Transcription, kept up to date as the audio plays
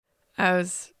I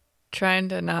was trying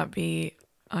to not be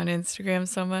on Instagram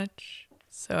so much,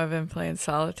 so I've been playing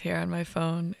solitaire on my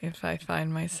phone if I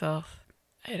find myself,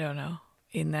 I don't know,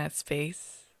 in that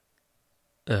space.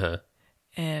 Uh-huh.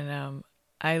 And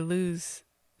I lose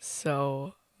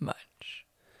so much.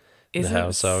 The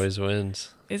house always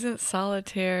wins. Isn't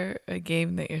solitaire a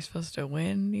game that you're supposed to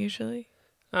win usually?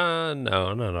 No,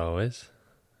 not always.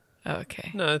 Okay.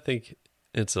 No, I think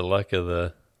it's the luck of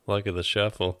the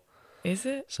shuffle. Is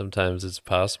it? Sometimes it's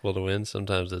possible to win,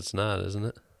 sometimes it's not, isn't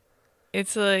it?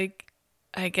 It's like,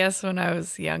 I guess when I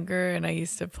was younger and I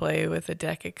used to play with a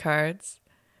deck of cards,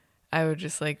 I would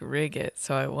just like rig it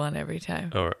so I won every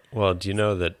time. Or, well, do you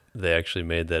know that they actually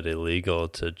made that illegal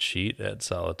to cheat at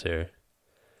solitaire?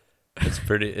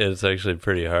 It's actually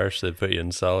pretty harsh. They put you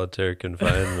in solitaire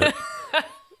confinement.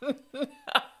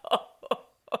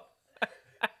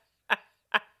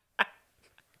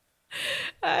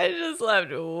 I just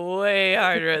laughed way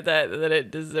harder at that than it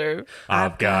deserved.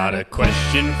 I've got a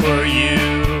question for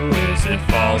you. Is it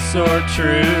false or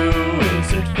true?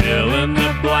 Is it fill in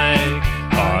the blank?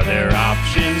 Are there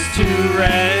options to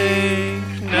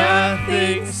rank?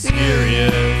 Nothing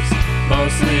serious,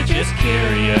 mostly just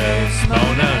curious.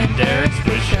 Mona and Derek's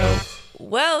Quiz Show.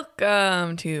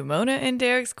 Welcome to Mona and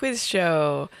Derek's Quiz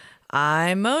Show.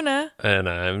 I'm Mona. And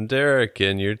I'm Derek,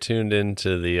 and you're tuned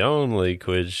into the only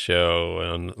quiz show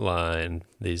online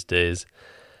these days.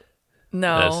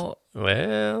 No.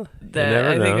 Well, you I never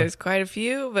think know. there's quite a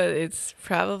few, but it's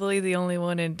probably the only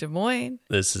one in Des Moines.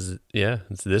 This is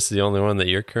the only one that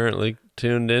you're currently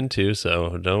tuned into,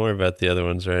 so don't worry about the other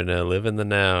ones right now. Live in the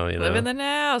now, you know. Live in the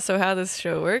now. So how this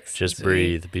show works Just is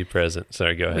breathe, be present.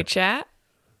 Sorry, go We ahead. chat,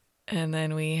 and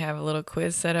then we have a little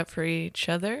quiz set up for each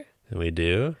other, We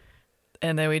do.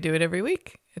 and then we do it every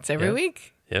week. It's every Yep.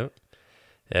 week. Yep.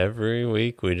 Every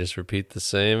week we just repeat the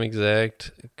same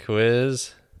exact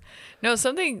quiz. No,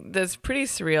 something that's pretty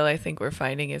surreal, I think we're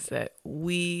finding, is that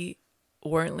we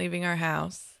weren't leaving our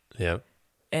house, Yep.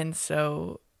 and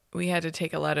so we had to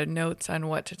take a lot of notes on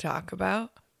what to talk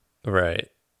about. Right.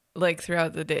 Like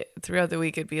throughout the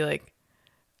week, it'd be like,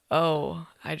 "Oh,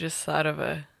 I just thought of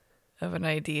an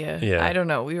idea." Yeah. I don't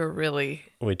know. We were really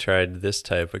We tried this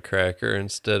type of cracker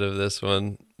instead of this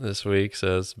one this week,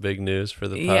 so it's big news for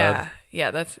the pod. yeah.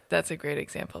 That's a great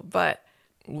example. But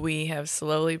we have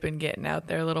slowly been getting out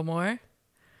there a little more.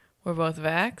 We're both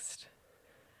vaxxed.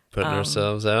 Putting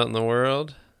ourselves out in the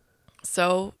world.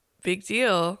 So, big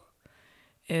deal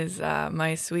is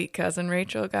my sweet cousin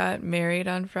Rachel got married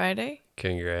on Friday,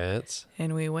 Congrats.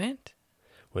 and we went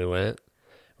We went.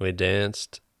 We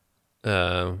danced.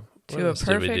 What to else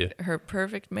did we do? her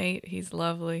perfect mate. He's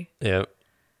lovely. Yep.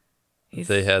 He's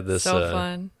They had this, so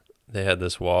fun. They had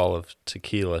this wall of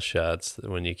tequila shots that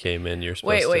when you came in, you're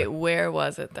supposed Wait, to... where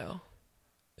was it though?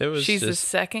 It was She's the just...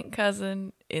 second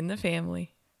cousin in the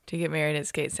family to get married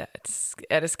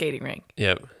at a skating rink.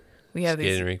 Yep. We have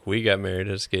Skating these. rink. We got married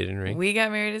at a skating rink. We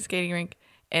got married at a skating rink,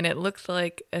 and it looked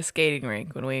like a skating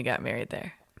rink when we got married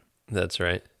there. That's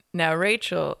right. Now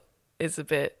Rachel is a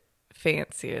bit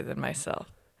fancier than myself,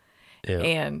 Yeah.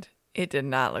 and it did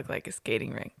not look like a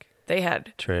skating rink. They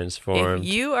had. Transformed.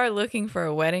 If you are looking for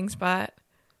a wedding spot,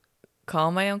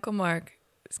 call my Uncle Mark.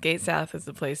 Skate South is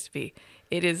the place to be.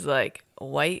 It is like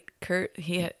white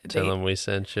Tell them we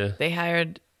sent you. They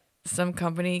hired some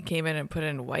company, came in and put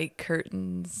in white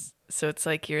curtains. So it's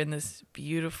like you're in this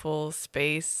beautiful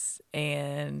space,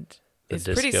 and The it's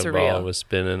disco pretty surreal. ball was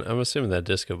spinning. I'm assuming that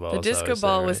disco ball. The is disco always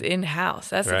ball there, was right? in-house.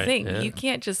 That's the Right, thing. yeah. You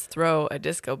can't just throw a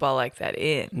disco ball like that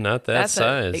in. Not that That's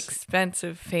size. an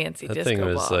expensive, fancy That disco thing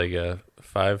was ball. like a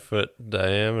 5-foot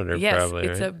diameter, Yes, probably.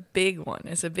 it's right? a big one.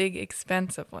 It's a big,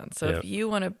 expensive one. So Yep. if you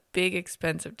want a big,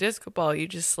 expensive disco ball, you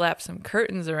just slap some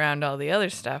curtains around all the other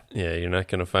stuff. Yeah, you're not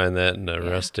going to find that in a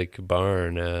rustic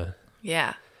barn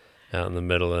Yeah. out in the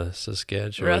middle of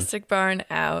Saskatchewan. Rustic barn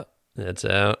out, That's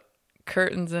out.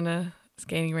 curtains in a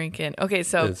skating rink in. Okay,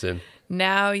 so It's in.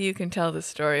 now you can tell the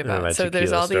story my about. So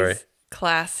there's tequila all story. these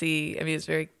classy. I mean, it's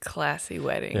a very classy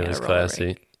wedding. It at was a roller classy.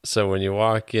 rink. So when you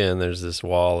walk in, there's this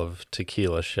wall of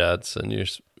tequila shots, and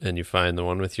you find the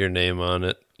one with your name on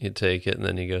it. You take it, and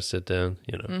then you go sit down.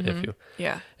 You know, if you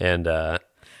Yeah, and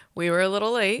we were a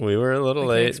little late. we were a little can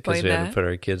late because explain we had to that. put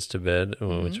our kids to bed,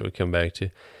 which we'll come back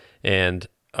to, and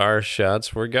our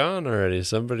shots were gone already.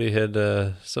 Somebody had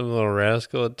some little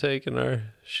rascal had taken our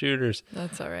shooters.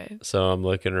 That's all right. So I'm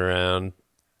looking around.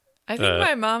 I think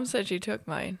my mom said she took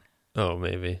mine. Oh,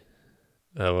 maybe.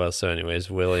 Oh, well, so anyways,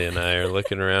 Willie and I are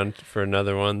looking around for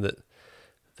another one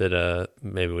that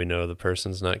maybe we know the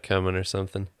person's not coming or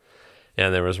something.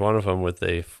 And there was one of them with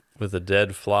a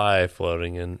dead fly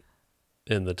floating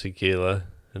in the tequila,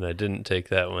 and I didn't take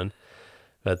that one.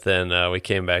 But then we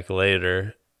came back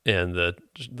later, and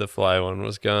the fly one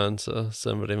was gone. So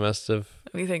somebody must have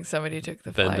We think somebody took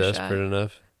the been fly desperate shot.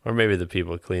 enough, or maybe the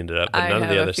people cleaned it up. But I none of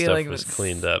the have a other stuff feeling was it's-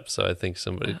 cleaned up. So I think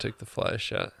somebody took the fly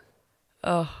shot.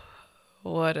 Oh,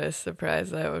 what a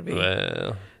surprise that would be.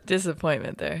 Well,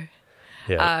 Disappointment there.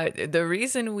 yeah, The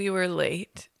reason we were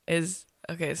late is,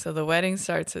 okay, so the wedding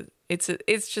starts at, it's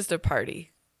just a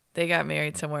party. They got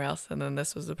married somewhere else, and then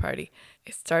this was the party.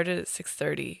 It started at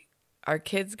 6:30. Our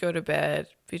kids go to bed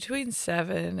between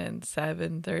 7 and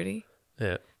 7:30.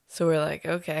 yeah. So we're like,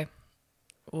 okay,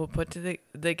 we'll put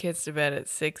the kids to bed at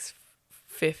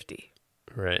 6:50.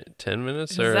 Right, 10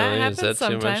 minutes Does that early. Is happen that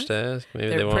too much sometimes? to ask? Maybe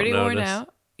they They're won't pretty worn notice.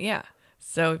 out. Yeah.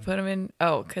 So we put them in.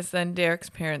 Oh, because then Derek's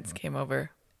parents came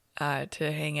over to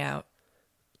hang out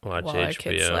Watch while our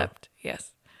kids HBO. slept.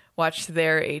 Yes. Watch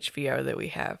their HBO that we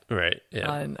have Right. Yeah.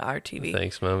 on our TV.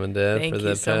 Thanks, Mom and Dad, Thank for you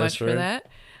that so much for password.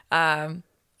 that.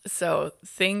 So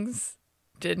things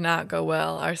did not go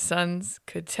well. Our sons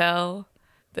could tell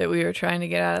that we were trying to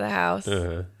get out of the house.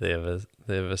 They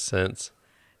have a sense.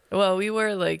 Well, we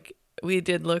looked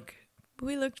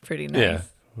pretty nice. Yeah.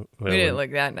 We didn't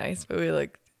look that nice, but we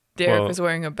looked. Derek Well- was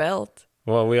wearing a belt.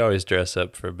 Well, we always dress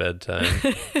up for bedtime.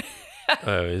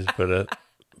 I always put a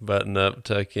button up,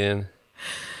 tuck in.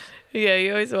 Yeah,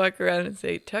 you always walk around and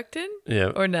say tucked in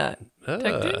Yep. or not,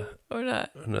 tucked in Ah, or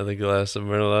not. another glass of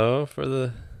Merlot for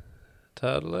the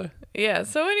toddler. Yeah.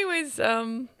 So, anyways,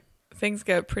 things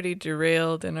got pretty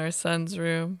derailed in our son's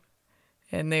room,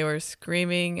 and they were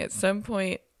screaming. At some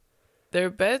point, their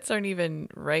beds aren't even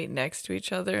right next to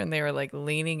each other, and they were like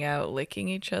leaning out, licking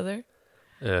each other.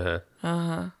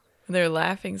 Uh-huh. They're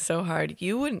laughing so hard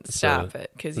you wouldn't stop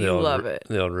it because The you old- love it.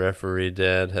 The old referee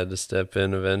dad had to step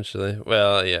in eventually.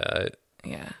 Well, yeah.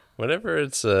 Yeah. Whenever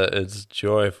it's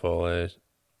joyful, I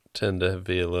tend to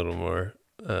be a little more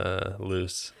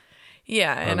loose.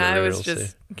 Yeah, On and the I was real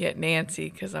just getting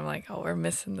antsy because I'm like, oh, we're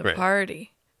missing the Right.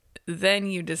 party. Then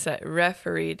you decide,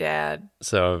 referee dad.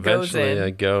 So Goes eventually in. I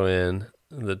go in.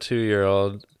 The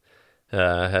 2-year-old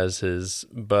has his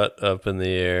butt up in the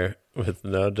air with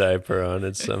no diaper on.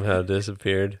 It somehow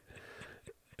disappeared.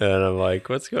 And I'm like,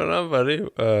 what's going on, buddy?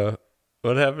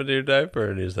 What happened to your diaper?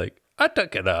 And he's like, I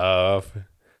took it off.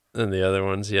 And the other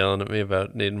one's yelling at me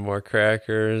about needing more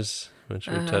crackers, which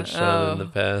we touched on in the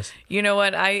past. You know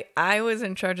what? I was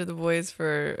in charge of the boys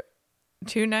for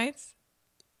 2 nights.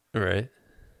 Right.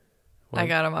 I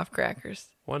got them off crackers.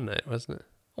 One night, wasn't it?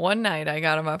 One night I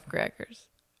got them off crackers.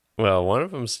 Well, one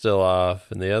of them's still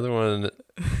off, and the other one,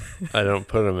 I don't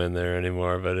put him in there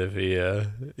anymore. But if he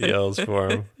yells for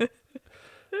him,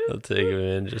 I'll take him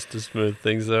in just to smooth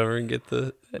things over and get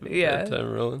the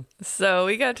time rolling. So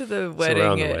we got to the we're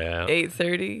on wedding the way at out.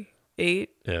 8:30. 8,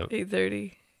 Yeah.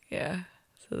 8:30. Yeah.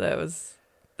 So that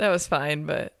was fine.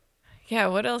 But yeah,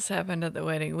 what else happened at the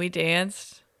wedding? We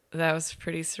danced. That was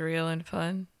pretty surreal and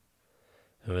fun.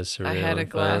 It was surreal. I had a and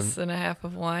glass fun. and a half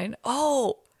of wine.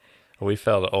 Oh, We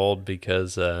felt old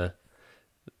because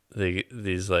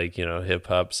these hip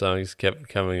hop songs kept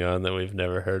coming on that we've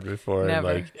never heard before, Never.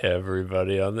 and like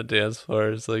everybody on the dance floor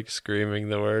is like screaming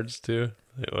the words too.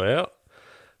 Like, well,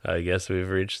 I guess we've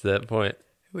reached that point.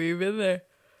 we've been there.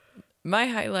 My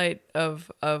highlight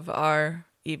of our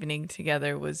evening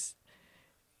together was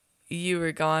you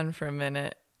were gone for a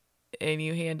minute and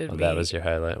you handed Well, me. that was your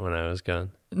highlight when I was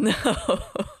gone. No.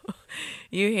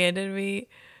 You handed me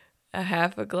a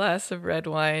half a glass of red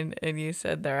wine and you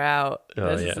said they're out.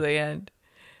 Oh, This yeah. is the end.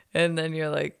 And then you're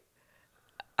like,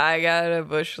 I got a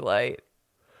Busch Light.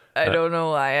 I don't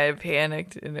know why I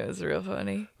panicked and it was real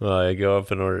funny. Well, I go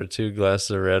up and order 2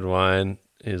 glasses of red wine.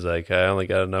 He's like, I only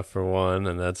got enough for one,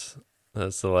 and that's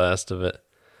the last of it.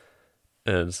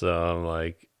 And so I'm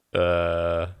like,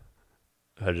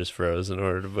 I just froze and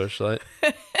ordered a Busch Light.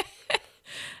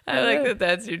 I like that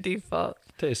that's your default.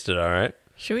 Tasted all right.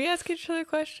 Should we ask each other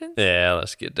questions? Yeah,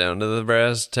 let's get down to the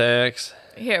brass tacks.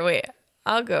 Here, wait.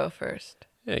 I'll go first.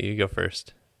 Yeah, you go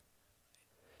first.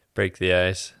 Break the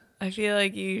ice. I feel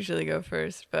like you usually go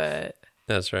first, but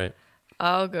That's right.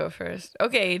 I'll go first.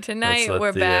 Okay, tonight let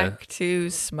we're the, back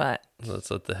to smut. Let's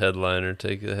let the headliner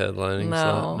take the headlining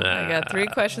No, slot. I got 3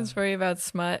 questions for you about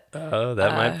smut. Oh,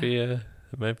 that might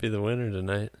be the winner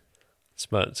tonight.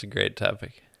 Smut's a great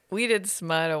topic. We did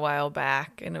smut a while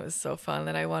back, and it was so fun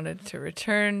that I wanted to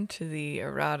return to the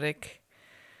erotic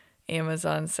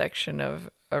Amazon section of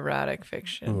erotic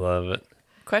fiction. Love it.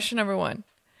 Question number 1.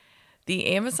 The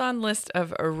Amazon list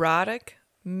of erotic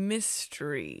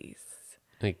mysteries.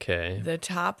 Okay. The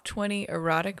top 20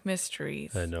 erotic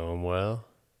mysteries. I know him well.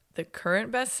 The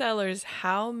current bestsellers,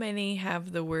 how many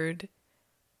have the word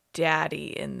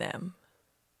daddy in them?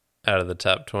 Out of the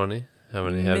top 20, How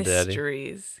many have daddy?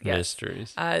 mysteries. Yes.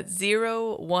 Mysteries.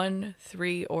 0, 1,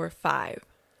 3, or 5.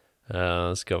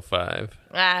 Let's go 5.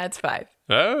 It's 5.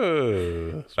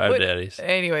 Oh, 5 What- daddies.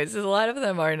 Anyways, a lot of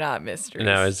them are not mysteries.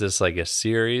 Now, is this like a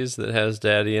series that has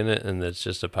daddy in it and that's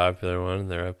just a popular one?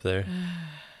 They're up there?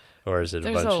 Or is it a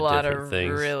There's bunch a lot of different of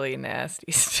things? really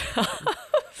nasty stuff.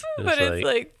 It's But it's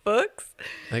like books.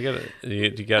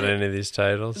 you got any of these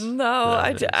titles? No,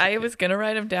 it's I was going to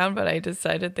write them down, but I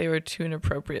decided they were too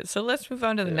inappropriate. So let's move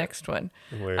on to the next one.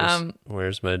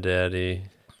 Where's my daddy?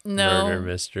 No. Murder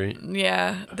mystery.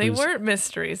 Yeah, they Who's- weren't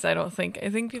mysteries, I don't think. I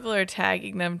think people are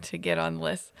tagging them to get on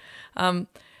lists.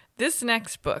 This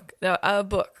next book,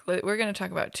 we're going to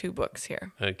talk about 2 books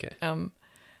here. Okay.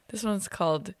 This one's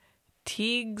called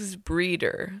Teague's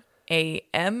Breeder, a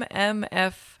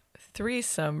MMF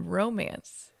threesome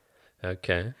romance.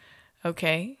 Okay.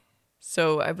 Okay.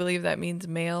 So I believe that means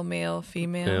male, male,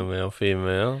 female. Male,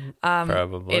 female.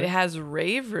 Probably. It has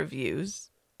rave reviews,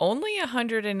 only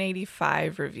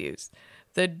 185 reviews.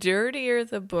 The dirtier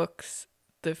the books,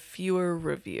 the fewer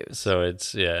reviews. So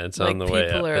it's Like, on the way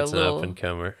people up. are a It's little- an up and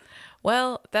comer.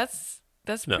 Well, that's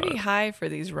No. pretty high for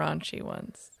these raunchy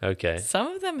ones. Okay. Some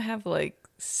of them have like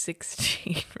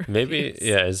 16 reviews. Maybe,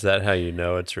 yeah, is that how you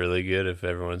know it's really good if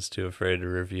everyone's too afraid to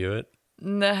review it?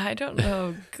 No, I don't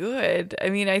know. Good. I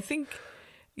mean, I think,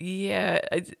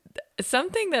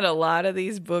 something that a lot of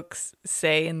these books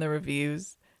say in the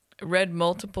reviews. Read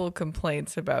multiple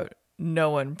complaints about no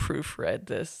one proofread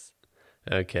this.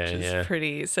 Okay, Which is yeah.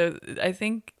 pretty. So I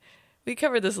think we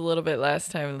covered this a little bit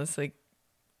last time. And it's like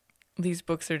these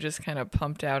books are just kind of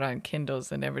pumped out on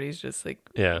Kindles, and everybody's just like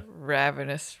Yeah.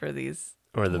 ravenous for these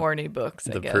Or horny books.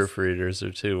 I the guess. proofreaders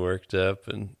are too worked up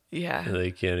and Yeah,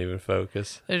 they can't even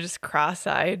focus. they're just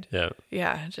cross-eyed. Yeah.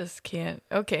 Yeah, just can't.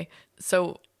 Okay,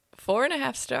 so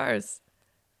 4.5 stars,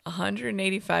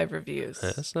 185 reviews.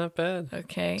 That's not bad.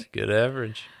 Okay, It's a good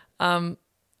average. I'm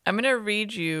gonna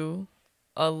read you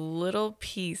a little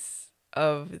piece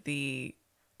of the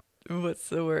what's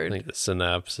the I word? think the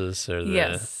synopsis or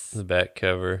Yes. the back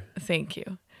cover. Thank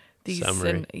you.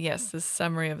 Summary. Yes, the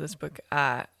summary of this book.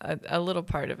 A little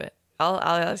part of it. I'll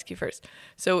ask you first.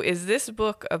 So, is this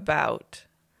book about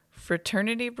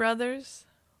fraternity brothers,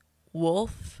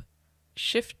 wolf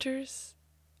shifters,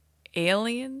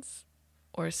 aliens,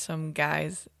 or some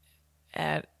guys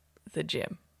at the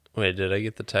gym? Wait, did I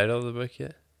get the title of the book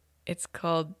yet? It's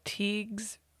called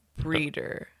Teague's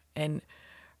Breeder, and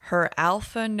her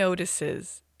alpha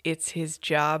notices it's his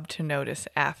job to notice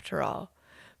after all.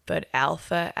 But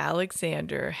Alpha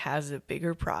Alexander has a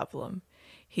bigger problem.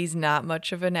 He's not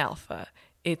much of an alpha.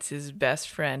 It's his best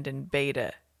friend and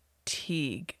beta,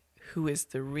 Teague, who is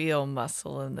the real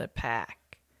muscle in the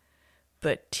pack.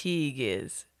 But Teague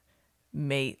is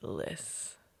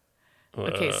mateless.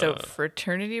 Okay, so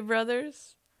fraternity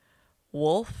brothers,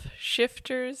 wolf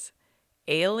shifters,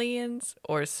 aliens,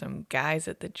 or some guys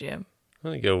at the gym?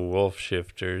 I'm going to go wolf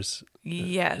shifters.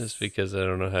 Yes. Just because I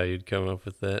don't know how you'd come up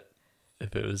with that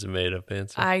if it was a made up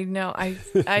answer. I know. I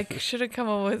should have come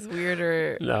up with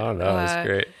weirder. No, that's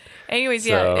great. Anyways, So,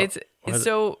 yeah, it's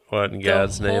so. What in the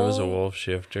God's name is a whole- wolf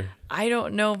shifter? I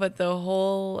don't know, but the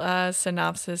whole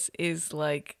synopsis is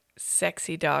like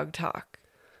sexy dog talk.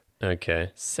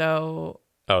 Okay. So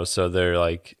Oh, so they're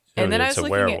like, And then I it's was a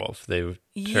looking at- werewolf. They turn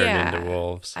yeah, into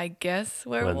wolves. I guess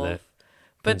when werewolf.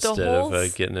 But Instead the whole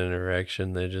of getting an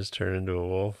erection, they just turn into a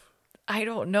wolf. I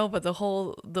don't know, but the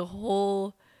whole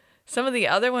some of the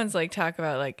other ones like talk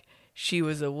about like she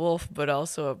was a wolf but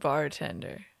also a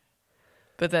bartender.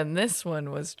 But then this one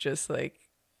was just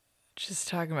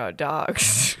talking about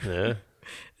dogs. Yeah.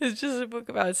 It's just a book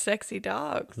about sexy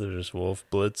dogs. They're just wolf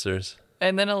blitzers.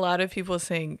 And then a lot of people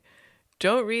saying,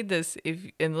 don't read this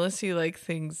unless you like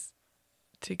things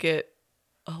to get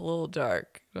a little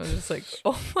dark. I was just like,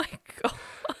 oh my gosh.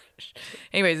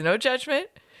 Anyways, no judgment.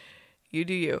 You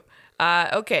do you.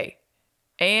 Okay.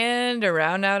 And to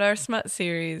round out our smut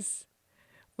series,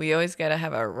 we always got to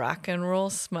have a rock and roll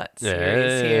smut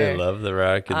series Yeah, here. love the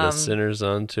rock and the Sinners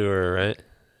on tour, right?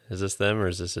 Is this them or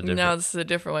is this a different No, this is a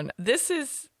different one. This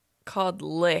is called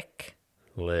Lick.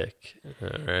 lick? All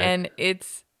right. And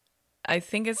I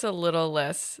think it's a little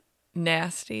less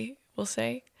nasty, we'll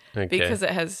say, Okay. because it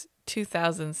has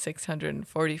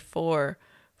 2,644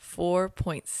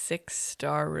 4.6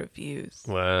 star reviews.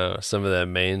 Wow, some of that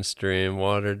mainstream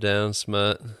watered down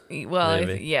smut. Well,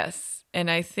 Maybe. yes. And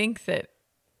I think that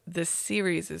the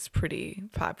series is pretty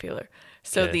popular.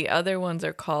 So Okay. the other ones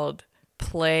are called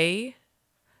Play,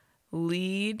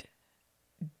 Lead,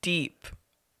 Deep.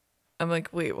 I'm like,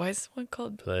 wait, why is this one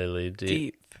called Play lead deep.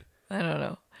 Deep? I don't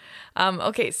know.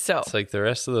 Okay, so It's like the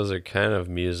rest of those are kind of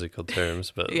musical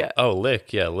terms, but Yeah. oh,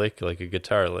 lick, yeah, lick like a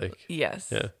guitar lick. yes,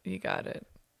 Yeah. you got it.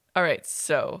 All right,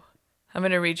 so I'm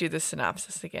going to read you the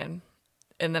synopsis again,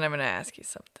 and then I'm going to ask you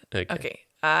something. Okay.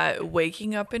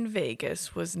 Waking up in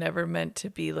Vegas was never meant to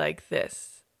be like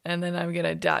this. And then I'm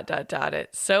going to ...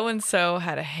 it. So-and-so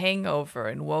had a hangover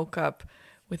and woke up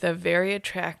with a very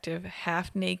attractive,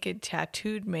 half-naked,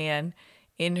 tattooed man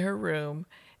in her room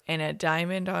and a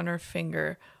diamond on her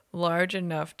finger large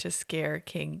enough to scare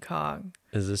King Kong.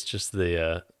 Is this just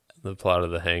the plot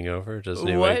of The Hangover? Doesn't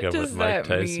he What wake up does with Mike that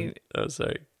Tyson? mean? Oh,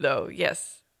 sorry. Oh,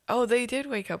 yes. Oh, they did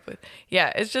wake up with...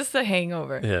 Yeah, it's just the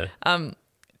hangover. Yeah.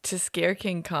 To scare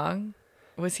King Kong?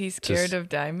 Was he scared Just- of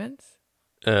diamonds?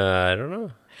 I don't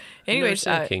know. Anyways,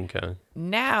 I've never seen King Kong.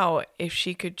 now, if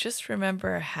she could just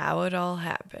remember how it all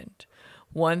happened,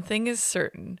 one thing is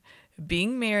certain: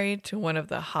 being married to one of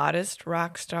the hottest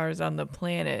rock stars on the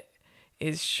planet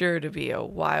is sure to be a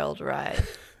wild ride.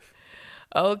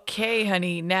 Okay,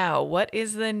 honey, now, what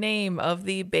is the name of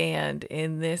the band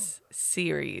in this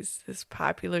series, this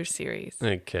popular series?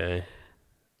 Okay.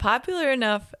 Popular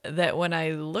enough that when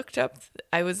I looked up,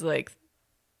 I was like,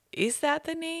 is that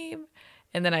the name?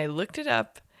 And then I looked it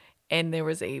up, and there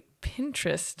was a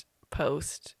Pinterest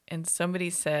post, and somebody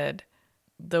said,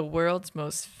 the world's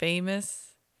most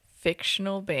famous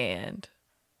fictional band.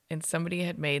 And somebody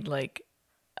had made like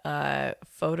a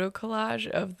photo collage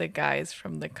of the guys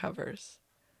from the covers.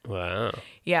 Wow.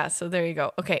 Yeah, so there you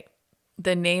go. Okay,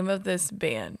 the name of this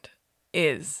band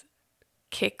is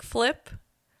Kickflip,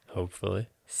 Hopefully.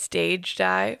 Stage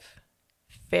Dive,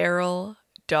 Feral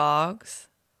Dogs,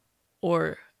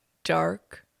 or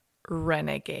Dark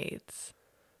Renegades.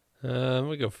 I'm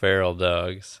going to go Feral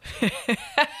Dogs.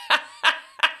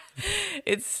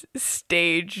 It's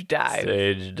Stage Dive.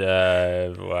 Stage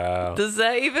Dive. Wow. Does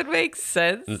that even make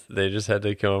sense? They just had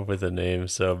to come up with a name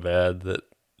so bad that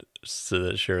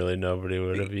surely nobody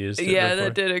would have used it Yeah, before.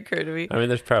 that did occur to me. I mean,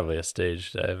 there's probably a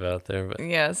Stage Dive out there, but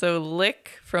Yeah, so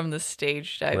Lick from the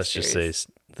Stage Dive let's just series.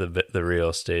 say the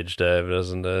real Stage Dive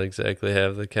doesn't exactly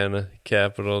have the kind of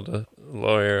capital to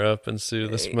lawyer up and sue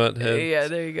the smut heads. Yeah,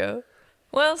 there you go.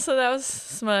 Well, so that was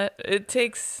smut. It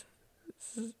takes...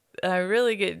 I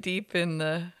really get deep in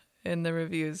the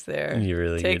reviews there. You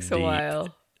really takes get a deep.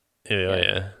 while.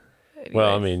 Yeah. Well,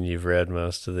 I Anyways. mean, you've read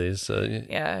most of these, so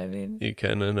Yeah, I mean, you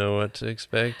kind of know what to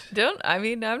expect.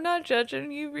 I'm not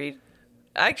judging you. Read.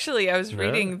 Actually, I was No.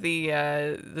 reading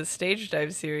the Stage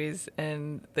Dive series,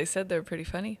 and they said they're pretty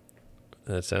funny.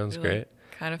 That sounds Really great.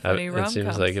 Kind of funny It rom-coms.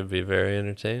 seems like it'd be very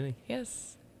entertaining.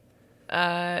 Yes.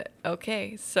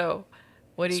 Okay, so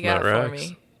what do you Smut got for rocks.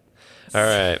 me? All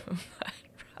right.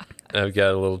 I've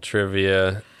got a little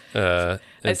trivia. I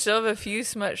It's- still have a few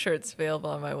smut shirts available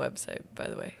on my website, by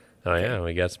the way. Oh, yeah,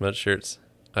 we got smut shirts.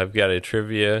 I've got a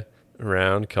trivia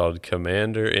round called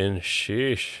Commander in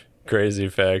Sheesh. Crazy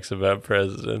facts about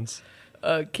presidents.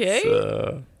 Okay.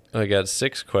 So I got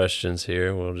 6 questions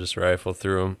here. We'll just rifle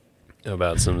through them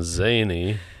about some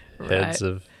zany heads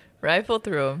of Rifle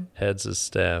through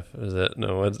staff. Is that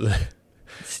no? What's the them.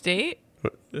 State?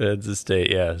 heads of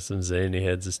state? Yeah, some zany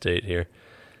heads of state here.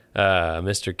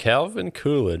 Mr. Calvin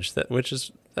Coolidge.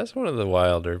 That's one of the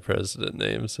wilder president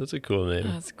names. That's a cool name.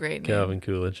 Oh, that's a great name. Calvin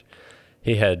Coolidge.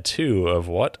 He had 2 of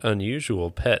what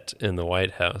unusual pet in the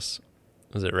White House?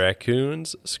 Was it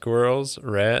raccoons, squirrels,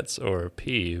 rats, or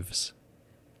peeves?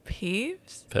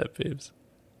 Peeves? Pet peeves.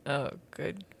 Oh,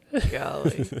 good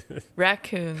golly.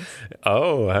 Raccoons.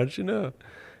 Oh, how'd you know?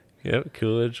 Yep,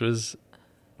 Coolidge was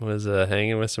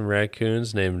hanging with some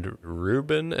raccoons named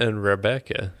Reuben and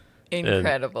Rebecca.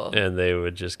 Incredible. And they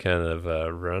would just kind of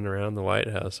run around the White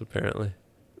House, apparently,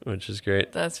 which is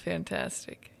great. That's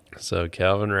fantastic. So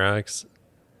Calvin rocks.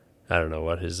 I don't know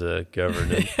what his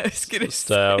governance I was gonna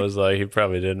style was like. He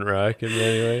probably didn't rock in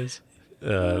many ways.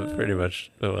 Pretty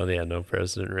much. Well, yeah, no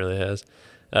president really has.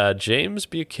 James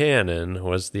Buchanan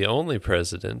was the only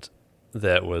president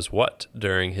that was what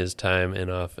during his time in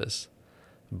office?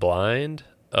 Blind,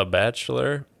 a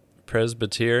bachelor,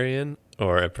 Presbyterian,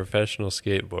 or a professional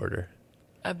skateboarder?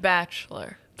 A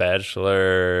bachelor.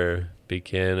 Bachelor.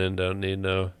 Buchanan don't need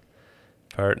no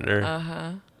partner.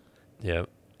 Uh-huh. Yep,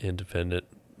 independent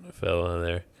fellow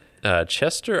there.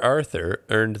 Chester Arthur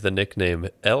earned the nickname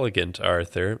Elegant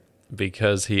Arthur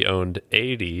because he owned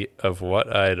 80 of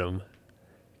what item?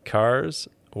 Cars,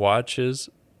 watches,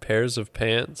 pairs of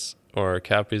pants, or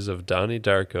copies of Donnie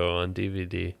Darko on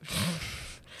DVD?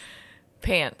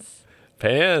 Pants.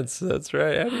 Pants, that's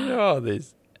right. How do you know all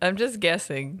these? I'm just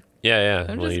guessing. Yeah.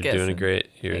 I'm Well, just you're doing guessing. great.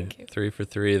 You're Thank you. 3 for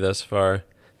 3 thus far.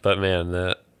 But man,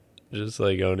 that just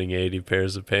like owning 80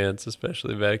 pairs of pants,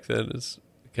 especially back then, is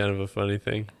kind of a funny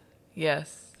thing.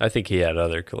 Yes. I think he had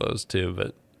other clothes too,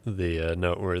 but the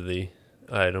noteworthy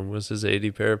item was his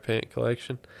 80 pair of pant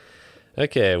collection.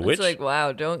 Okay, It's like,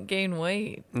 wow, don't gain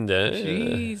weight.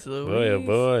 Jeez boy, oh Louise.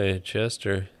 boy,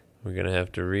 Chester. We're going to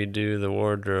have to redo the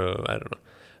wardrobe. I don't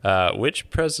know. Which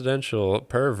presidential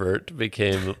pervert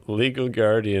became legal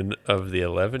guardian of the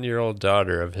 11-year-old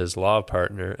daughter of his law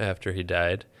partner after he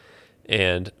died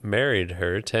and married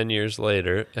her 10 years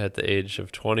later at the age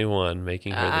of 21,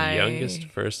 making her the youngest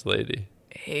first lady?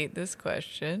 Hate this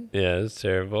question. Yeah, it's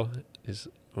terrible. He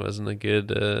wasn't a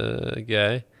good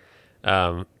guy.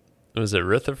 Was it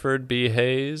Rutherford B.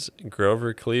 Hayes,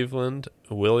 Grover Cleveland,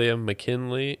 William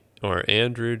McKinley, or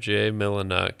Andrew J.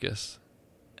 Milanakis?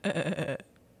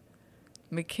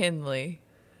 McKinley.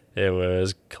 It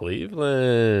was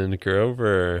Cleveland,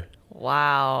 Grover.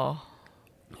 Wow.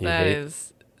 He That hate-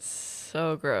 is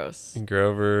so gross.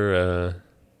 Grover.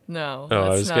 No, I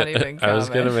that's was not even I was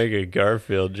gonna common. make a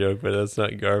Garfield joke, but that's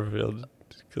not Garfield.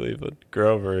 It's Cleveland.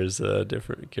 Grover is a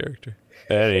different character.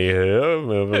 Anywho,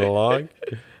 moving along.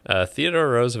 Theodore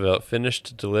Roosevelt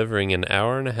finished delivering an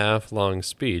hour-and-a-half long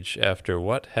speech after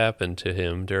what happened to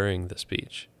him during the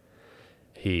speech.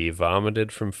 He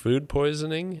vomited from food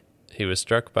poisoning, he was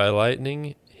struck by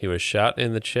lightning, he was shot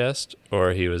in the chest,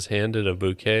 or he was handed a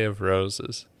bouquet of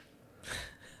roses.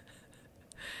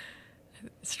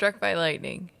 Struck by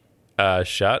lightning.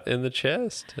 Shot in the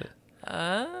chest.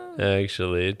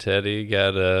 Actually, Teddy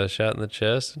got shot in the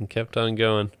chest and kept on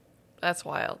going. That's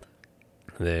wild.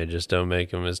 They just don't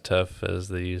make him as tough as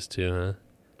they used to, huh?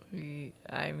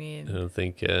 I I mean, don't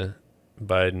think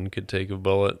Biden could take a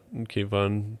bullet and keep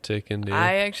on ticking, do you?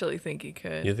 I actually think he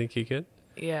could. You think he could?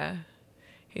 Yeah.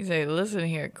 He's like, listen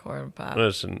here, corn pop.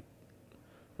 Listen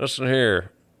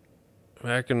here.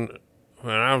 When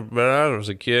I was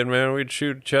a kid, man, we'd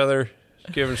shoot each other,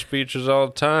 giving speeches all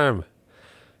the time.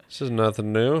 This is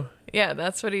nothing new. Yeah,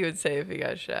 that's what he would say if he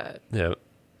got shot. Yep.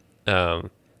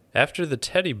 After the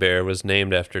teddy bear was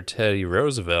named after Teddy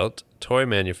Roosevelt, toy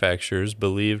manufacturers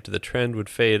believed the trend would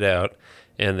fade out,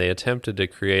 and they attempted to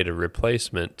create a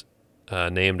replacement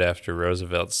named after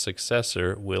Roosevelt's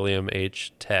successor, William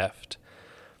H. Taft.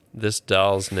 This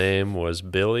doll's name was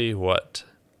Billy what?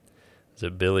 Is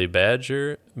it Billy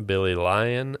Badger, Billy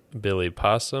Lion, Billy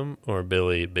Possum, or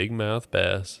Billy Big Mouth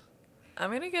Bass? I'm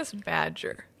going to guess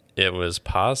Badger. It was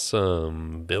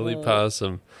Possum, Billy Oh.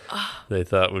 Possum. They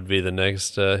thought would be the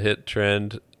next hit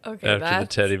trend Okay, after the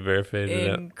that's teddy bear faded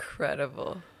out.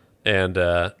 incredible. And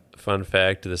fun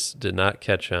fact, this did not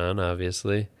catch on,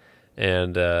 obviously.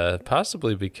 And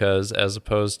possibly because, as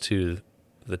opposed to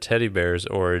the teddy bear's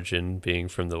origin being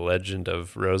from the legend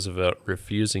of Roosevelt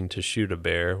refusing to shoot a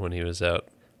bear when he was out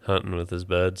hunting with his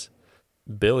buds,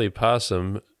 Billy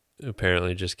Possum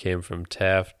apparently just came from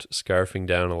Taft scarfing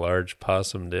down a large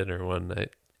possum dinner one night.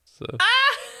 So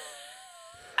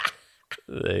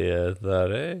they thought,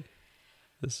 hey,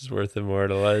 this is worth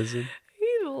immortalizing.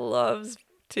 He loves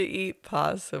to eat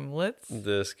possum.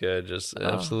 This guy just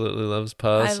absolutely loves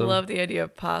possum. I love the idea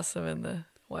of possum in the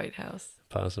White House.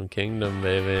 Possum Kingdom,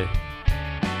 baby.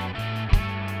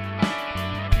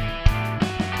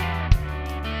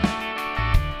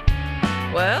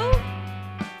 Well,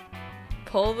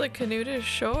 pull the canoe to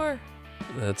shore.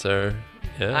 That's our,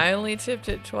 yeah. I only tipped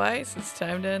it twice. It's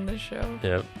time to end the show.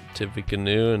 Yep, Tippy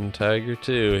Canoe and Tiger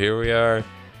 2. Here we are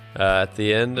at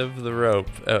the end of the rope.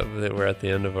 We're at the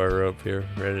end of our rope here,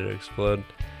 ready to explode.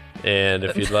 And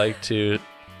if you'd like to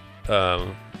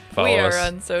follow We are us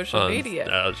on social media.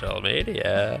 Social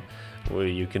media. Well,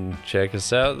 you can check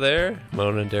us out there.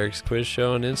 Mona and Derek's Quiz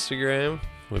Show on Instagram.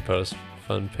 We post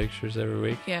fun pictures every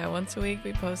week. Yeah, once a week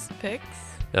we post pics.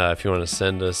 If you want to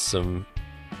send us some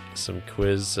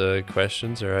quiz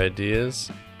questions or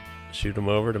ideas, shoot them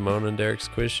over to Mona and Derek's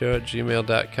Quiz Show at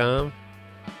gmail.com.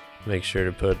 Make sure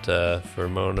to put for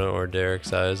Mona or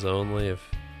Derek's eyes only if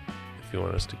you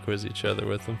want us to quiz each other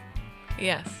with them.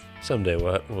 Yes. Someday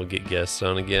we'll get guests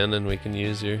on again and we can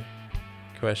use your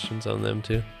questions on them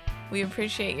too. We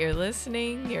appreciate your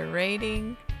listening, your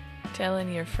rating,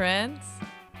 telling your friends.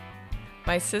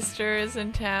 My sister is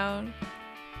in town.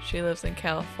 She lives in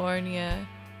California.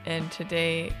 And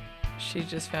today she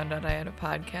just found out I had a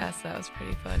podcast. That was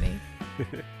pretty funny.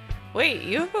 Wait,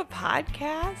 you have a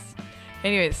podcast?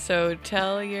 Anyways, so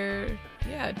tell your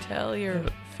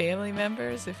family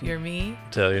members if you're me.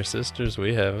 Tell your sisters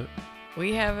we have it.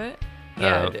 We have it.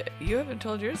 Yeah, Oh. you haven't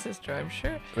told your sister, I'm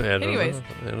sure. I don't Anyways, know.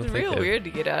 I don't it's think real weird to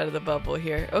get out of the bubble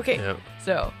here. Okay, Yep.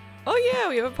 so, we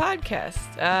have a podcast.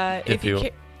 If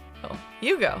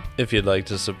you go. If you'd like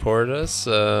to support us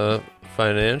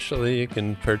financially, you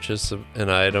can purchase an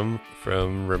item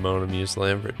from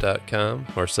RamonaMuseLambert.com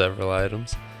or several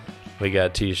items. We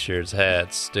got t-shirts,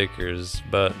 hats, stickers,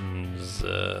 buttons,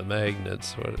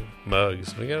 magnets,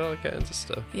 mugs. We got all kinds of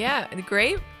stuff. Yeah,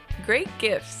 great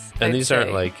gifts. And I'd these aren't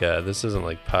say. like, this isn't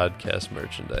like podcast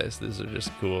merchandise. These are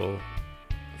just cool,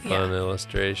 fun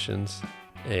illustrations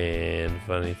and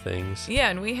funny things. Yeah,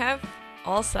 and we have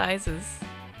all sizes.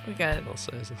 We got All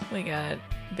sizes.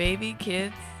 baby,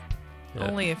 kids, Yeah.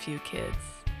 only a few kids.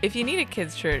 If you need a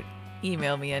kid's shirt,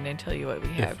 email me and I'll tell you what we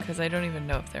have because I don't even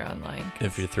know if they're online.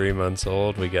 If you're 3 months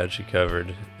old, we got you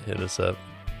covered. Hit us up.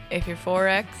 If you're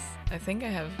 4X, I think I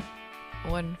have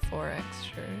one 4X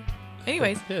shirt.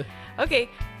 Anyways, Yeah. okay,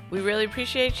 we really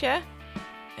appreciate you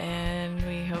and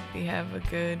we hope you have a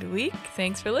good week.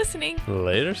 Thanks for listening.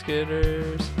 Later,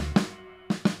 skaters.